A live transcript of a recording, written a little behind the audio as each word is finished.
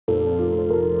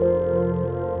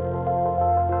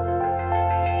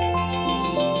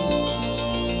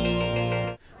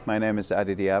My name is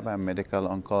Adi Diab. I'm a medical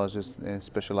oncologist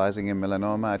specializing in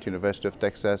melanoma at University of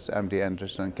Texas MD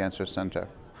Anderson Cancer Center.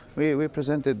 We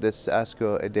presented this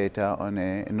ASCO data on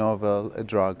a novel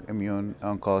drug, immune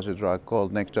oncology drug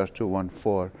called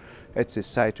NKTR-214. It's a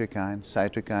cytokine.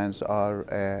 Cytokines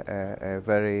are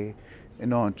very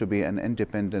known to be an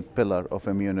independent pillar of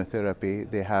immunotherapy.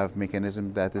 They have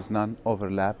mechanism that is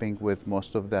non-overlapping with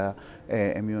most of the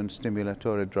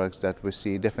immune-stimulatory drugs that we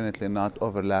see, definitely not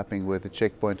overlapping with the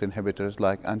checkpoint inhibitors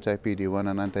like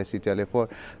anti-PD-1 and anti-CTLA-4.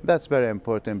 That's very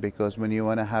important because when you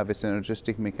want to have a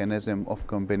synergistic mechanism of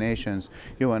combinations,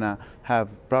 you want to have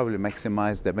probably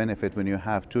maximize the benefit when you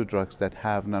have two drugs that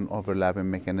have non-overlapping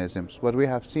mechanisms. What we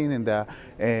have seen in the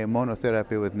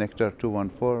monotherapy with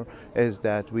NKTR-214 is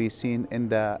that we've seen in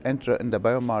the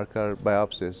biomarker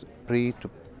biopsies,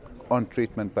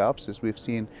 on-treatment biopsies, we've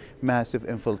seen massive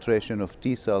infiltration of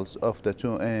T cells of the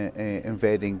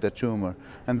invading the tumor,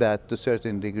 and that to a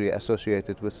certain degree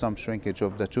associated with some shrinkage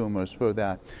of the tumors for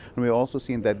that. And we've also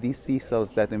seen that these T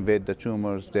cells that invade the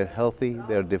tumors, they're healthy,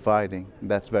 they're dividing.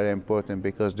 That's very important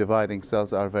because dividing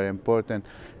cells are very important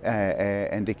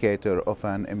indicator of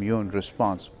an immune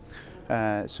response.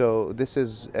 So this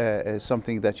is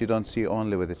something that you don't see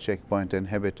only with the checkpoint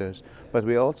inhibitors, but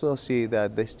we also see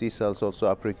that these T cells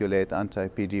also upregulate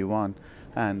anti-PD-1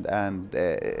 and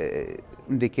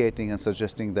indicating and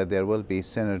suggesting that there will be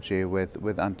synergy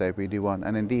with anti-PD-1.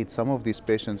 And indeed, some of these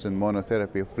patients in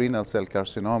monotherapy of renal cell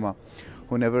carcinoma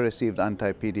who never received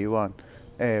anti-PD-1,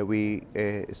 we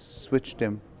switched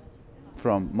them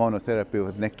from monotherapy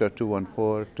with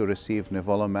NKTR-214 to receive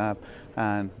nivolumab,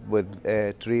 and with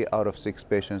 3 out of 6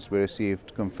 patients we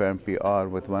received confirmed PR,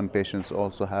 with 1 patient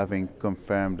also having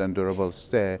confirmed and durable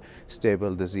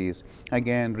stable disease.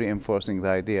 Again, reinforcing the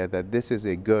idea that this is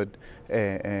a good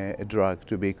drug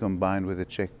to be combined with a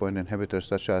checkpoint inhibitor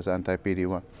such as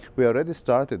anti-PD-1. We already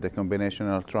started the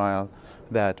combinational trial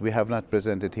that we have not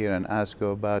presented here in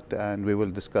ASCO, and we will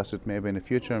discuss it maybe in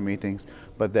future meetings,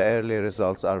 but the early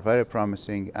results are very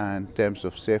promising, and in terms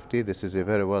of safety, this is a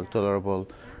very well tolerable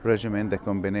regimen, the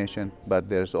combination, but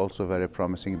there's also very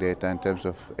promising data in terms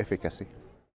of efficacy.